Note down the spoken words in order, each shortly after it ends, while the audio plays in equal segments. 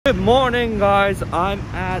Good morning, guys. I'm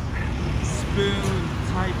at Spoon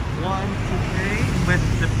Type 1 today with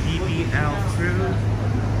the BBL crew,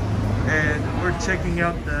 and we're checking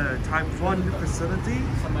out the Type 1 facility.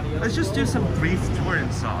 Let's just do some brief tour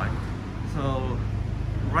inside. So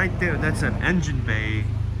right there, that's an engine bay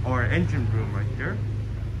or engine room right there.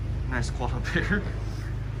 Nice quad up here.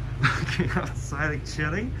 Looking outside, like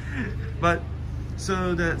chilling. But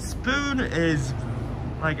so the Spoon is,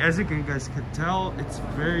 like, as you guys can tell, it's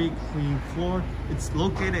very clean floor. It's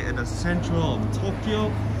located in the central of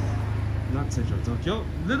Tokyo. Not central of Tokyo,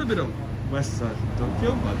 a little bit of west side of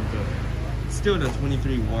Tokyo, but still the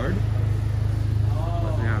 23 ward.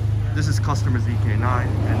 But yeah, this is customer ZK9,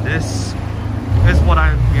 and this is what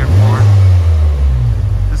I'm here for.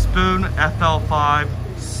 The Spoon FL5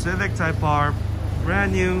 Civic Type-R,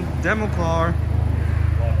 brand new demo car.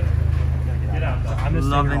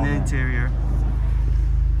 Loving the interior.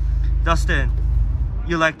 Dustin,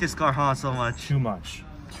 you like this car, huh, so much? Too much.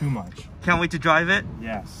 Too much. Can't wait to drive it?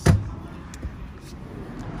 Yes.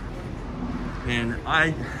 And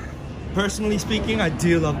I, personally speaking, I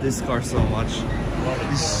do love this car so much.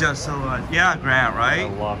 It's just so much. Yeah, Grant, right? I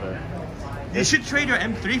love it. You should trade your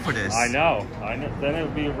M3 for this. I know. Then it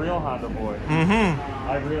would be a real Honda boy.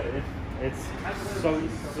 It's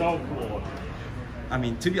so cool. I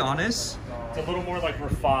mean, to be honest, it's a little more like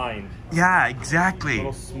refined. Yeah, exactly. A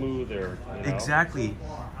little smoother. You know? Exactly.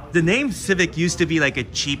 The name Civic used to be like a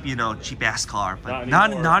cheap, cheap ass car, but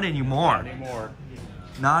not anymore. Not anymore.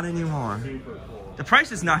 Not anymore. Super cool. The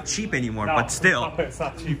price is not cheap anymore, no, but still. It's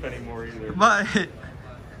not cheap anymore either. But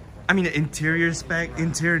I mean, the interior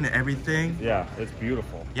and everything. Yeah, it's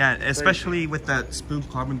beautiful. Yeah, especially with the Spoon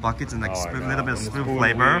carbon buckets and like little bit of Spoon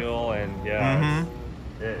flavor. Wheel and yeah,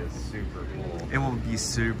 it is super cool. It will be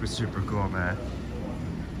super cool, man.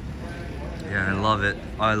 Yeah, I love it.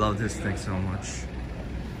 I love this thing so much.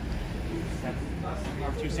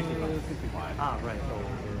 265. Ah, right.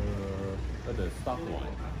 The stock one.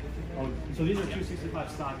 Oh, so these are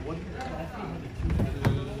 265 stock. What?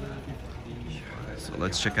 So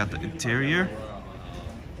let's check out the interior.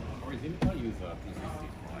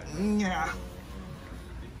 Yeah.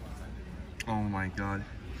 Oh my god.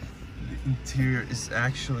 The interior is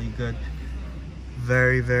actually good.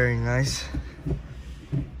 Very nice.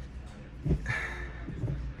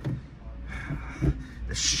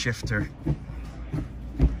 The shifter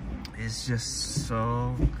is just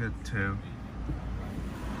so good too.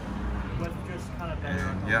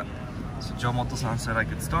 And yeah, so Jomoto-san said I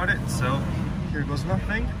could start it, so here goes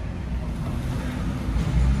nothing.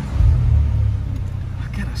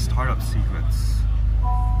 Look at a startup sequence.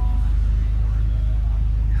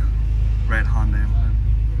 Red Honda emblem.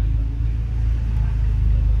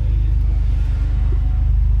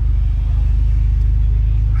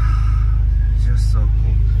 Just so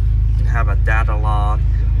cool. You can have a data log,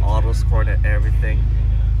 auto score and everything.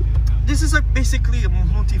 This is like basically a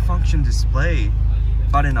multi-function display,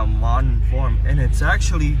 but in a modern form, and it's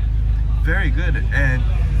actually very good. And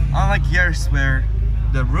unlike yours, where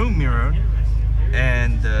the room mirror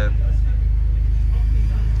and the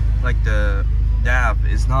nav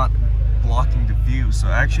is not blocking the view, so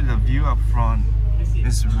actually the view up front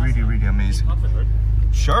is really amazing.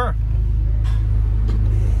 Sure.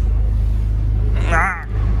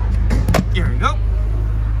 Here we go.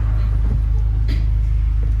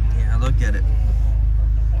 Yeah, look at it.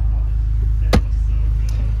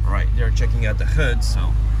 Alright, they're checking out the hood,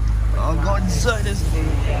 so I'll go inside this.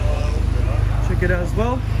 Check it out as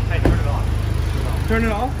well. Hey, turn it off. Turn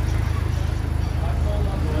it off.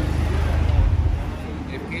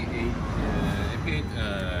 FK8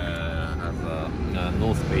 has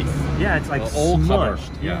no space. Yeah, it's like all smushed.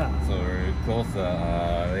 covered. Yeah. So close the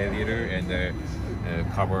radiator and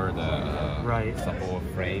cover the support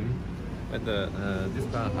frame. But this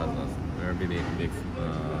car has a very big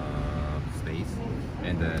space,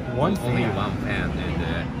 and only one fan,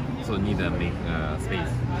 and so need to make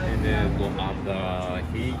space, and then go up the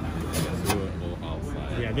heat to go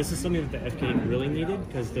outside. Yeah, this is something that the FK really needed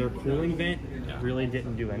because their cooling vent really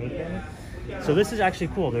didn't do anything. So this is actually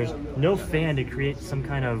cool. There's no fan to create some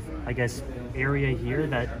kind of, I guess, area here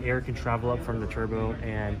that air can travel up from the turbo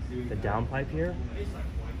and the downpipe here.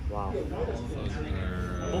 Wow.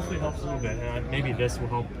 Hopefully it helps a little bit, and maybe this will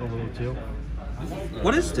help a little too.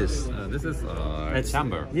 What is this? This is It's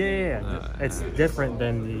chamber. Yeah. It's different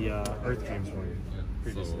than the Earth Games one.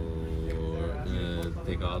 So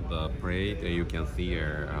take out the plate, you can see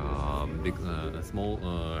a small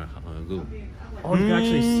loop. Oh, you can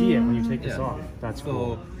actually see it when you take this off. That's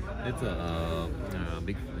cool. So it's a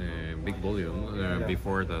big big volume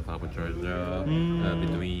before the turbocharger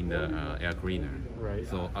between the air cleaner. Right.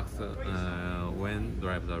 So axle, when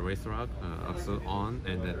drive the race track, axle on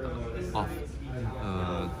and then off.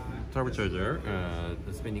 Turbocharger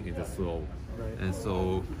spinning is slow. Right. And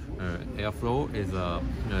so airflow is a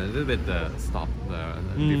little bit stopped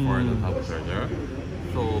before the turbocharger.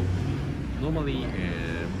 So normally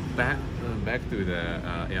back to the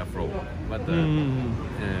airflow, but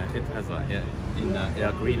it has in the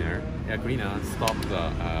air cleaner stop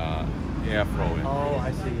the airflow. Oh,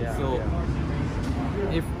 I see. Yeah. So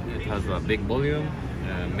if it has a big volume,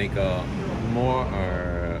 make a more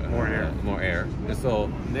air. So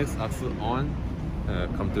next axle on.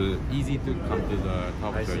 Easy to come to the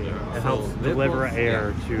turbocharger. It helps deliver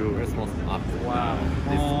air to. Response up. Wow.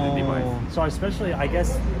 This device. So especially, I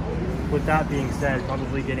guess, with that being said,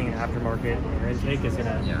 probably getting an aftermarket air intake is going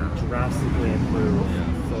to drastically improve.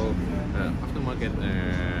 Yeah. So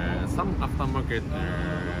some aftermarket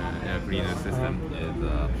air cleaner system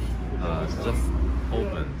is just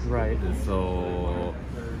open. Right. So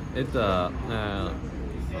it so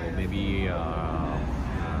maybe.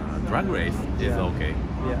 Drag race is okay.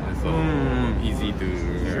 Yeah. So easy to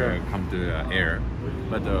come to the air,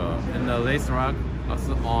 but in the race track,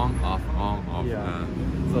 on, off. Yeah.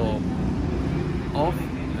 So off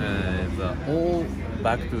is all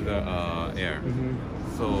back to the air.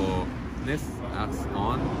 So this acts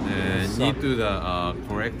on need to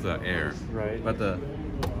correct the air. Right. But the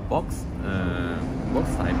box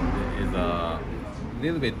type is a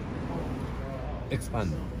little bit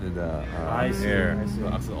expand the air to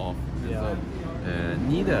axle off. Yeah. So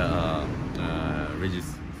need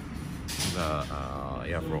resist the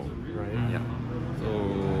airflow. Right. Yeah. So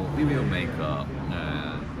we will make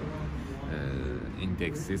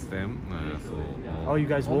intake system. Oh, you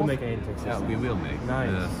guys will make an intake system? Yeah, we will make.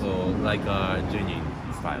 Nice. So like Jenny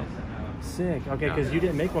style. Sick. Okay, because you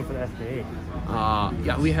didn't make one for the FK8.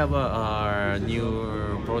 Yeah, we have our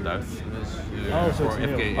new products so for it's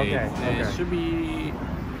new. FK8. Okay. It should be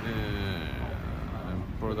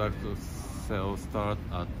product sale start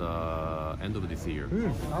at the end of this year.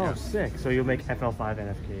 Sick. So you'll make FL5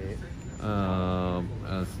 and FK8.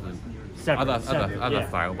 Other yeah.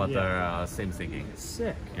 style, but same thinking.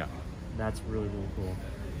 Sick. Yeah. That's really, really cool.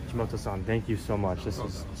 Jomoto-san, thank you so much. This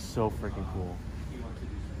is so freaking cool.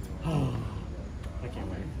 I can't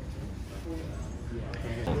wait.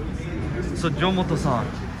 So Jomoto-san,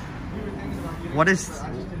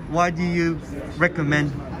 why do you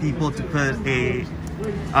recommend people to put a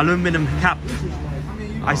aluminum cap?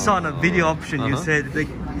 I saw in a video option you said like,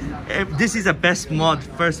 this is the best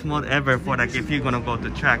first mod ever for like if you're gonna go to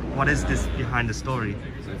track. What is this behind the story?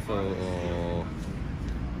 So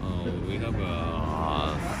we have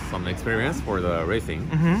some experience for the racing.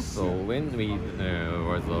 So when we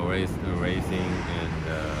was racing and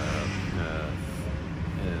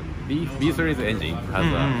B series engine has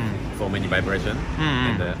so many vibration,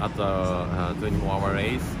 and at the 24-hour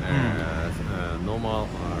race, normal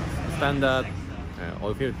standard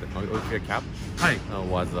oil filter cap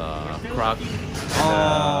was cracked,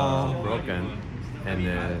 and, broken, and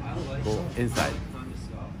go inside.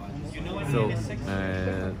 So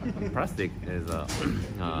plastic is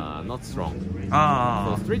not strong.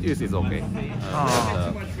 So street use is okay.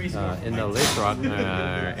 In the race track,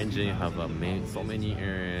 engine have so many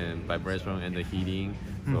vibration and the heating.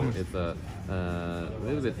 So it's a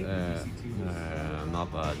little bit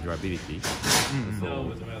not durability.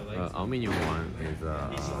 So aluminum one is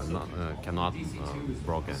cannot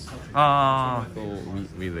broken. So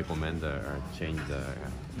we recommend change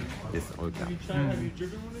this oil cap.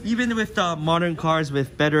 Even with the modern cars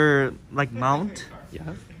with better like mount,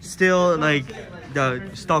 still like the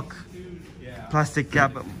stock plastic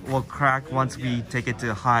cap will crack once we take it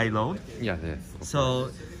to high load. Yes. So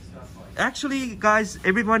actually, guys,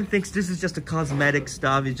 everyone thinks this is just a cosmetic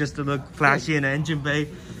stuff. It's just to look flashy in an engine bay,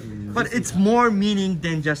 but it's more meaning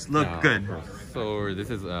than just look good. So this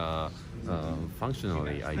is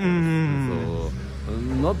functionally, I guess. So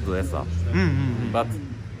not dress up, but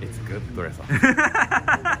it's good dress up.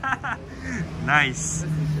 Nice.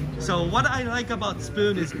 So what I like about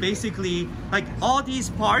Spoon is basically like all these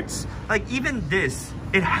parts, like even this,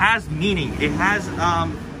 it has meaning. It has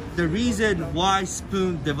the reason why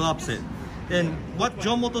Spoon develops it. And what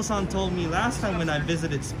Jomoto-san told me last time when I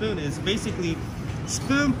visited Spoon is basically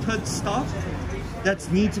Spoon puts stuff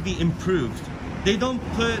that need to be improved. They don't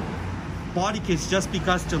put body kits just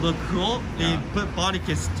because to look cool. They put body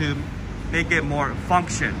kits to make it more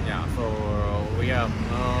function. Yeah, so we have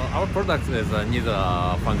our product is needs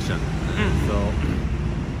a function. So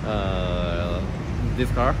this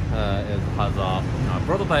car has a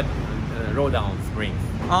prototype roll down springs.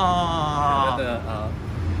 Oh, But,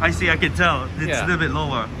 I see. I can tell. It's yeah. a little bit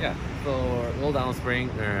lower. yeah, so roll down spring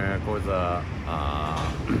goes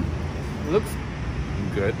looks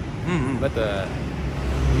good, but the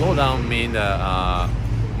roll down mean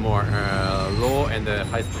more low and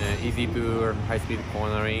easy to high speed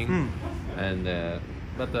cornering, and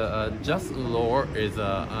but just lower is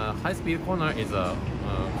high speed corner is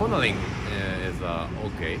cornering is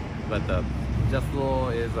okay, but just low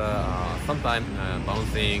is sometimes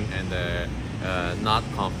bouncing and not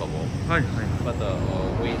comfortable. Right. But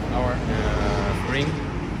our spring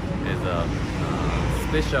is a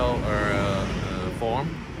special form,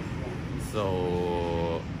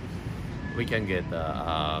 so we can get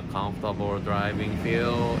a comfortable driving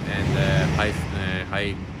feel and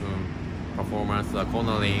high performance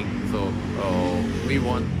cornering. So we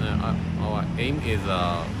want our aim is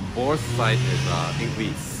both sides is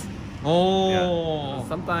increase. Oh. Yeah.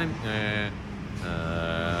 Sometimes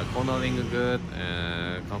cornering good,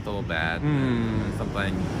 comfortable bad,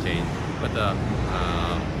 sometimes change. But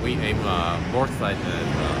we aim both sides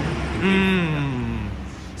increase.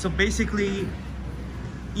 So basically,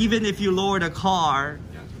 even if you lower the car,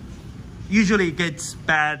 usually it gets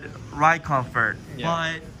bad ride comfort. Yeah.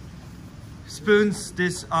 But Spoon's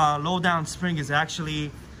this low down spring is actually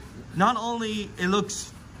not only it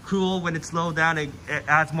looks cool when it's low down, it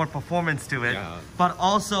adds more performance to it, Yeah. but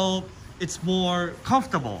also it's more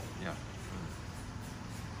comfortable.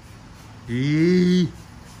 Yeah.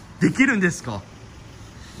 できるんですか？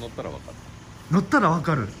乗ったらわかる。乗ったらわ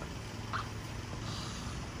かる。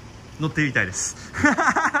乗ってみたいです。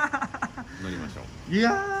乗りましょう。い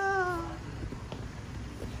やー。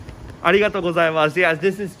ありがとうございます。Yes,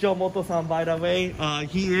 this is Jomoto-san, by the way.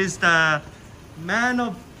 He is the man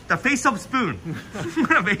of the face of Spoon.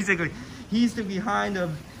 Basically, he's the behind of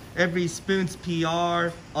every Spoon's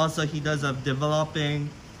PR. Also, he does developing.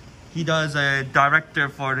 He does a director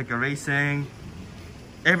for the racing.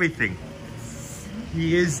 Everything.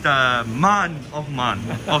 He is the man of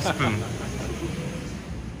Spoon.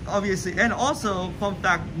 Obviously, and also, fun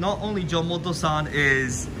fact, not only Jomoto-san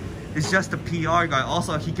is just a PR guy,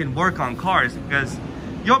 also he can work on cars because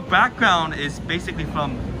your background is basically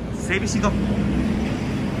from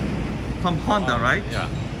from Honda, right? Yeah,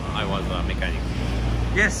 I was a mechanic.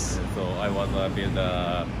 Yes. So I was build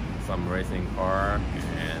some racing car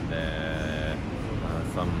and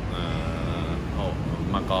some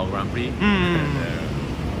Macau Grand Prix. And,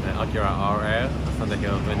 Acura RL, Santa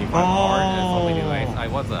Hill 25R, and so many ways. I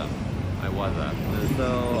was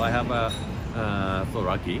so I have so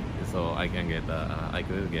lucky, so I can get I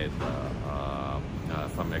could get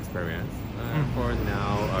some experience. For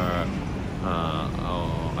now,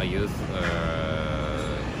 I use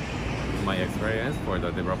my experience for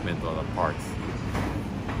the development of the parts.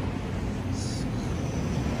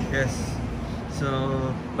 Yes.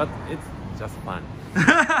 So. But it's just fun.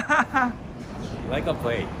 Like a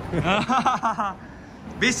play.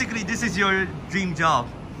 Basically, this is your dream job.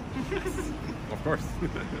 Of course.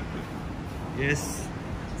 Yes.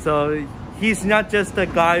 So he's not just a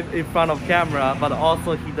guy in front of camera, but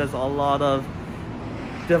also he does a lot of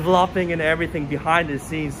developing and everything behind the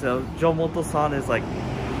scenes. So Jomoto-san is like,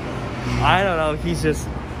 I don't know, he's just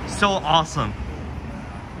so awesome.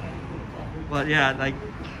 But yeah, like,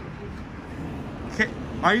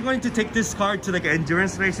 are you going to take this car to like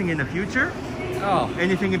endurance racing in the future? Oh,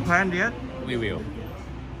 Anything in planned yet? we will.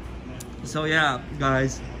 So yeah,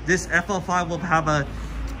 guys, this FL5 will have a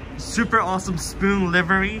super awesome Spoon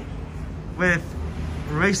livery with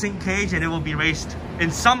racing cage, and it will be raced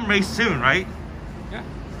in some race soon, right? Yeah.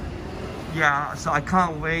 Yeah, so I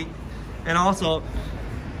can't wait. And also,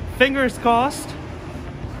 fingers crossed,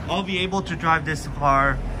 I'll be able to drive this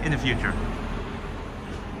car in the future.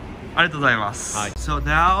 ありがとうございます。So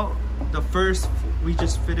now, we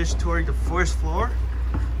just finished touring the first floor.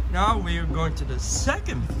 Now we are going to the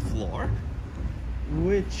second floor,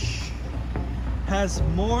 which has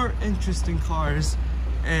more interesting cars.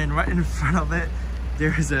 And right in front of it,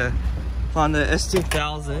 there's a Honda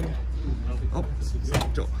S2000. Oh,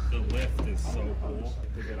 the lift is so cool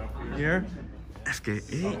to get up here,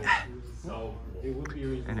 FK8,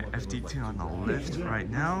 and an FD2 on the lift right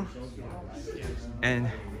now, and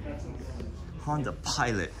Honda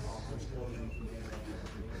Pilot.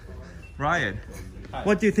 Ryan,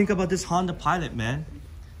 what do you think about this Honda Pilot, man?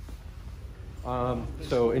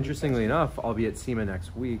 So interestingly enough, I'll be at SEMA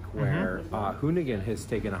next week where Hoonigan has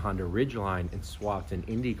taken a Honda Ridgeline and swapped an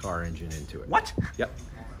IndyCar engine into it. What? Yep.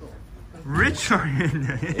 Richard?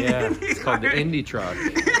 Yeah, it's called the Indy truck.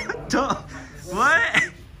 What?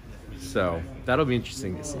 So that'll be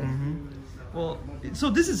interesting to see. Well, so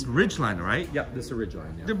this is Ridgeline, right? Yep, this is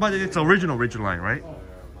Ridgeline. Yeah. But it's original Ridgeline, right?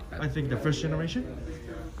 I think the first generation.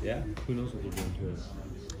 Yeah. Who knows what they're doing to it?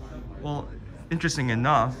 Well, interesting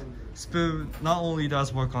enough, Spoon not only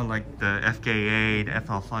does work on like the FK8, the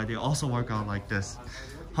FL5, they also work on like this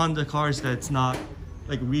Honda cars that's not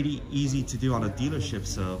like really easy to do on a dealership.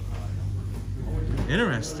 So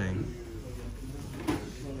interesting.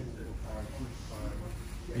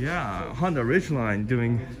 Yeah, Honda Ridgeline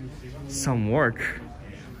doing some work.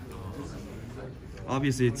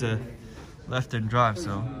 Obviously it's a left-hand drive,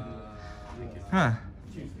 so huh.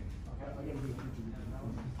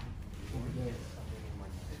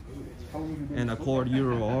 And Accord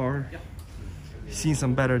Euro R. Seen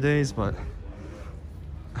some better days, but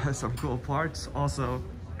has some cool parts. Also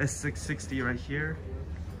S660 right here.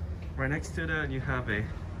 Right next to that you have a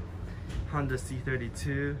Honda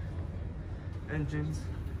C32 engines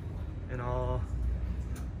and all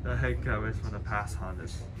the head covers for the past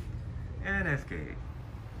Hondas and FK8.